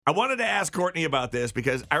I wanted to ask Courtney about this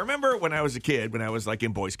because I remember when I was a kid, when I was like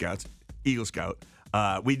in Boy Scouts, Eagle Scout,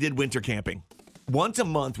 we did winter camping. Once a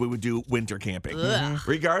month, we would do winter camping,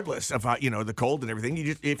 regardless of how, the cold and everything.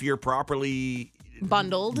 If you're properly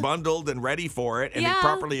bundled and ready for it and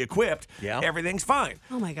properly equipped, everything's fine.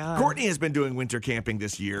 Oh my God. Courtney has been doing winter camping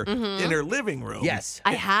this year in her living room. Yes.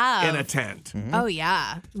 I have. In a tent. Oh,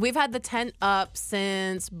 yeah. We've had the tent up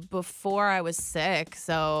since before I was sick,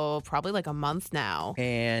 so probably like a month now.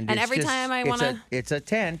 And every time I want to... It's a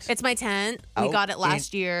tent. It's my tent. We got it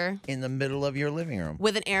last year. In the middle of your living room.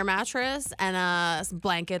 With an air mattress and some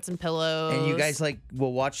blankets and pillows. And you guys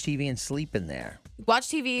will watch TV and sleep in there. Watch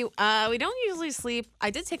TV. We don't usually sleep.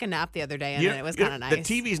 I did take a nap the other day, and it was kind of nice.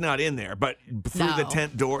 The TV's not in there, but through the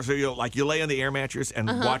tent door, so you lay on the air mattress and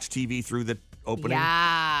watch TV through the opening.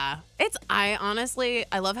 Yeah,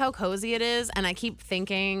 I love how cozy it is, and I keep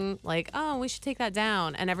thinking like, oh, we should take that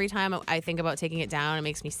down. And every time I think about taking it down, it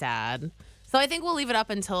makes me sad. So I think we'll leave it up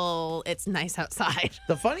until it's nice outside.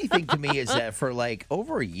 The funny thing to me is that for like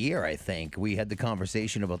over a year, I think, we had the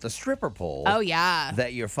conversation about the stripper pole. Oh, yeah.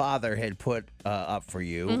 That your father had put up for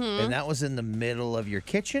you. And that was in the middle of your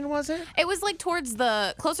kitchen, was it? It was like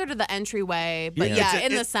closer to the entryway, but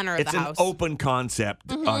in the center of the house. It's an open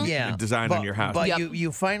concept on design on your house. But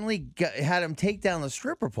you finally had him take down the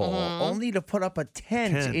stripper pole only to put up a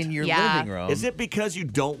tent in your living room. Is it because you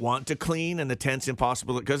don't want to clean and the tent's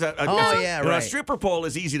impossible? Because right. A stripper pole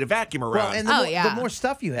is easy to vacuum around. Well, and the more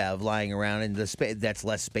stuff you have lying around in the space, that's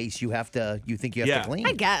less space you think you have to clean.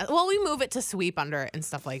 I guess. Well, we move it to sweep under it and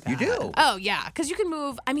stuff like that. You do? Oh, yeah. Because you can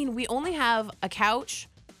move. I mean, we only have a couch,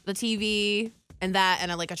 the TV, and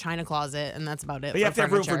a china closet, and that's about it. But you have to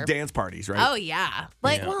have room for dance parties, right? Oh, yeah.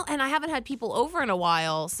 Well, and I haven't had people over in a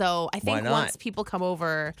while, so I think once people come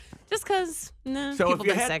over, just because, so people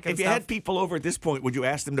get sick and if you had people over at this point, would you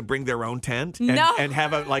ask them to bring their own tent? No. And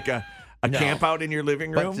have a camp out in your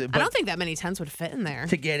living room? But I don't think that many tents would fit in there.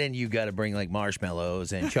 To get in, you got to bring like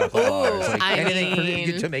marshmallows and chocolate bars,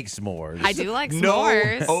 anything to make s'mores. I do like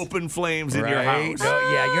s'mores. No open flames in your house. No,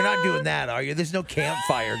 you're not doing that, are you? There's no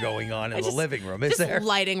campfire going on in the living room, is there? Just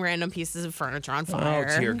lighting random pieces of furniture on fire.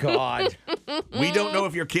 Oh, dear God. We don't know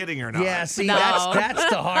if you're kidding or not. Yeah, see, that's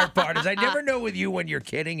the hard part, is I never know with you when you're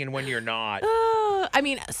kidding and when you're not.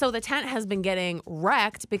 So the tent has been getting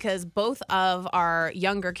wrecked because both of our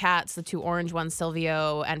younger cats, the two orange ones,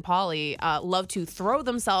 Silvio and Polly, love to throw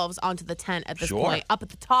themselves onto the tent at this point, up at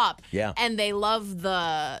the top. Yeah. And they love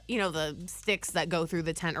the sticks that go through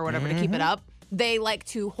the tent or whatever to keep it up. They like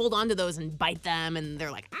to hold on to those and bite them, and they're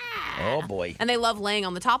like, ah. Oh, boy. And they love laying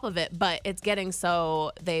on the top of it, but it's getting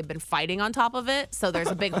so they've been fighting on top of it, so there's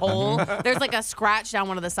a big hole. There's like a scratch down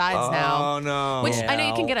one of the sides now. Oh, no. Which I know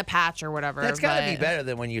you can get a patch or whatever. That's got to be better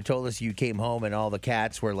than when you told us you came home and all the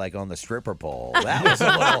cats were like on the stripper pole. That was a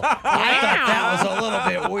little, I thought that was a little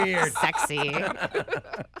bit weird. Sexy.